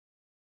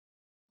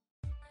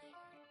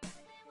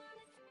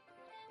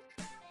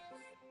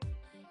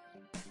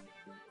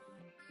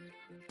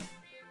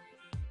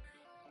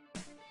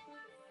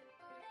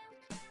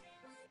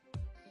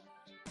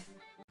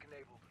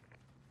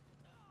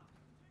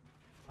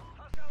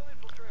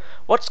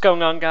What's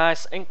going on,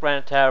 guys? Ink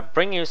here,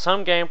 bringing you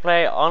some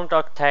gameplay on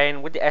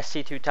Octane with the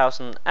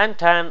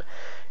SC-2010,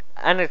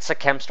 and it's a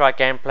K.e.m strike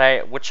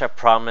gameplay which I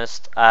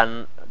promised.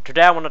 And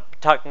today I want to be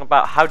talking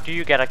about how do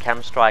you get a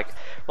K.e.m strike.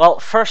 Well,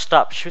 first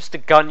up, choose the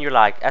gun you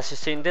like. As you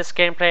see in this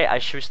gameplay, I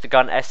choose the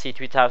gun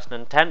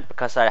SC-2010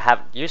 because I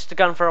haven't used the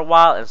gun for a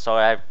while, and so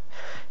I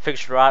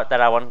figured out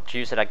that I want to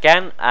use it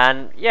again.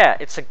 And yeah,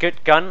 it's a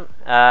good gun.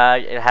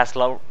 It has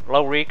low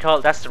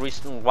recoil. That's the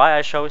reason why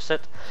I chose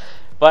it.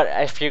 But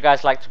if you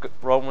guys like to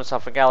roam with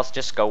something else,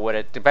 just go with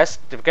it.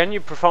 The gun you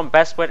perform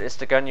best with is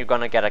the gun you're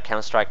gonna get a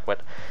K.e.m strike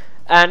with.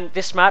 And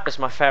this map is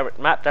my favorite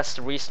map. That's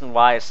the reason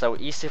why it's so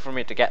easy for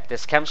me to get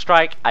this K.e.m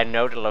strike. I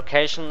know the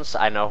locations,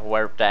 I know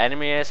where the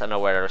enemy is, I know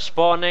where they're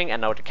spawning, I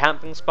know the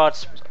camping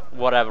spots,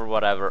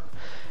 whatever.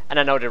 And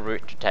I know the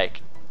route to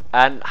take.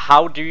 And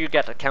how do you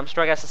get a K.e.m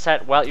strike, as I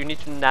said? Well, you need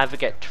to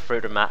navigate through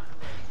the map.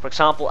 For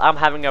example, I'm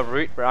having a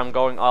route where I'm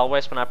going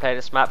always when I play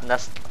this map, and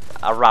that's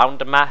around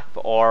the map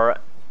or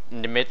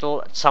in the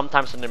middle,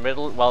 sometimes in the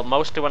middle. Well,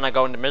 mostly when I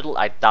go in the middle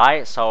I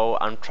die, so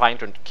I'm trying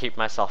to keep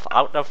myself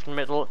out of the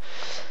middle.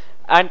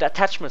 And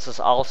attachments is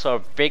also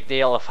a big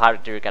deal of how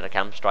do you get a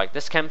K.e.m strike.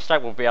 This K.e.m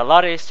strike would be a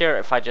lot easier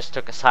if I just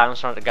took a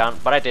silencer on the gun,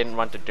 but I didn't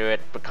want to do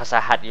it because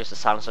I had used the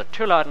silencer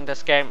too lot in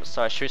this game,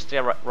 so I choose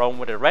to roam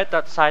with the red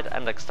dot sight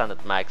and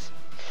extended mags.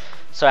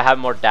 So I have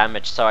more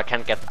damage, so I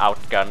can get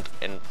outgunned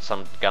in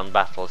some gun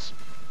battles.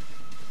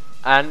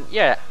 And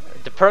yeah,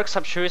 the perks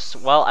I choose,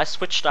 well, I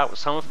switched out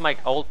some of my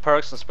old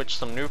perks and switched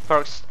some new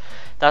perks.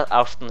 That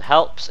often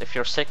helps. If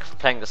you're sick of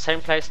playing the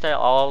same playstyle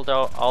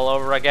all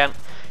over again,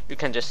 you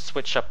can just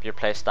switch up your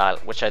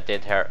playstyle, which I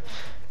did here.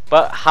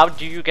 But how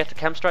do you get the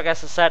K.e.m strike,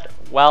 as I said?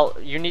 Well,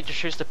 you need to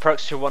choose the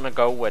perks you want to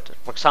go with.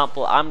 For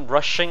example, I'm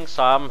rushing,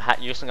 so I'm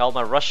using all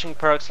my rushing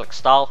perks like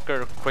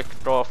Stalker, Quick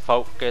Draw,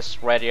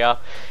 Focus, Radio,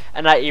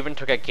 and I even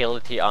took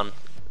Agility on,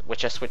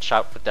 which I switched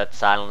out with that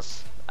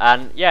Silence.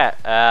 And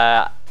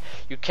yeah,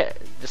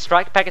 the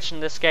strike package in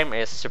this game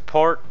is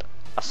Support,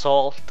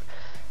 Assault,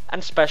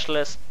 and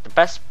Specialist. The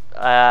best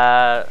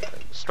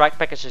strike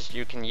packages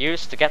you can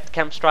use to get the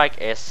K.e.m strike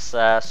is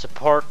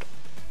Support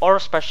or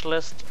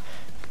Specialist,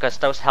 because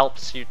those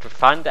helps you to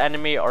find the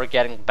enemy or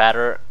getting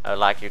better,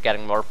 like you're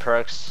getting more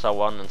perks,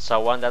 so on and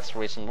so on. That's the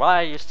reason why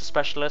I use the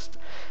Specialist.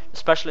 The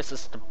Specialist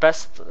is the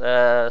best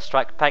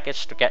strike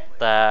package to get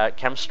the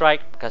K.e.m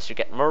strike, because you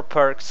get more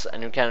perks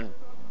and you can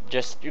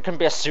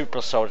be a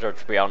super soldier,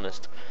 to be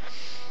honest.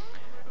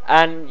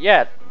 And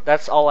yeah,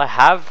 that's all I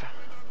have.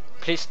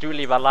 Please do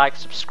leave a like,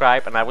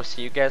 subscribe, and I will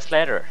see you guys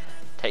later.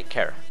 Take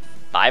care.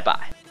 Bye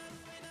bye.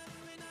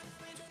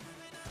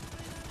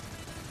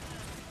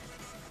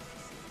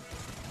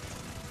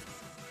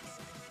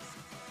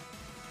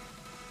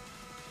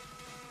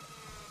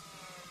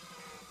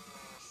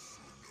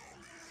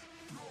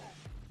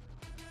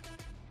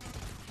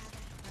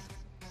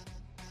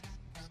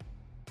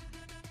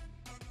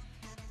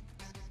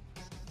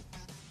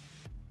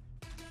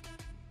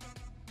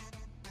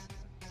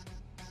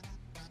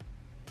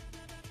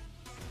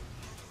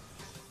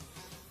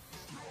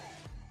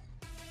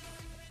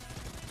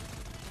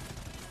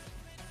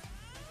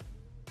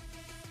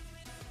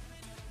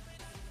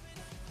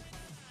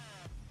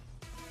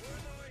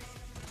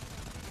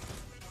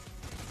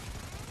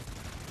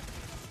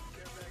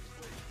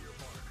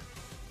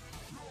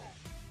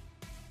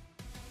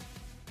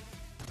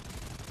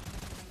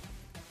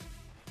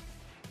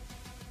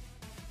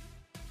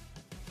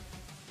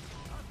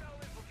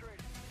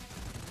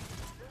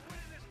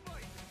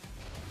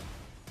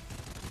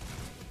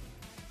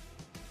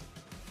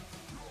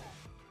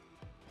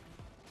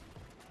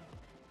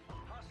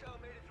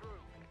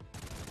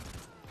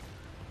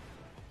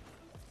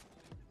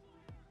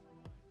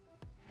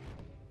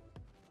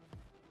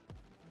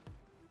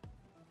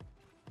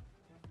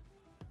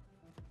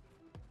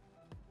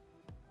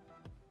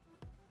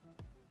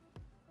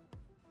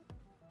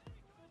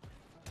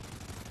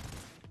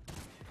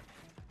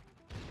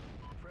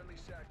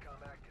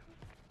 SATCOM active.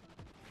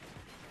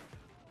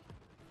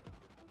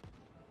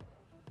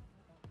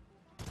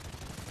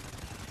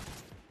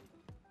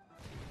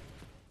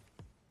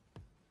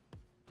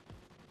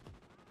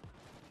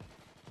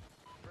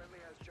 Friendly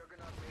has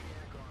Juggernaut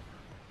Maniac armor.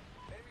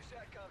 Enemy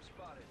SATCOM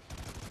spotted.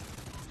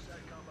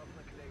 SATCOM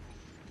uplink enabled.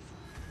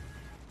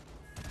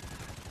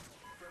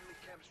 Friendly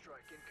K.e.m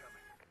strike incoming.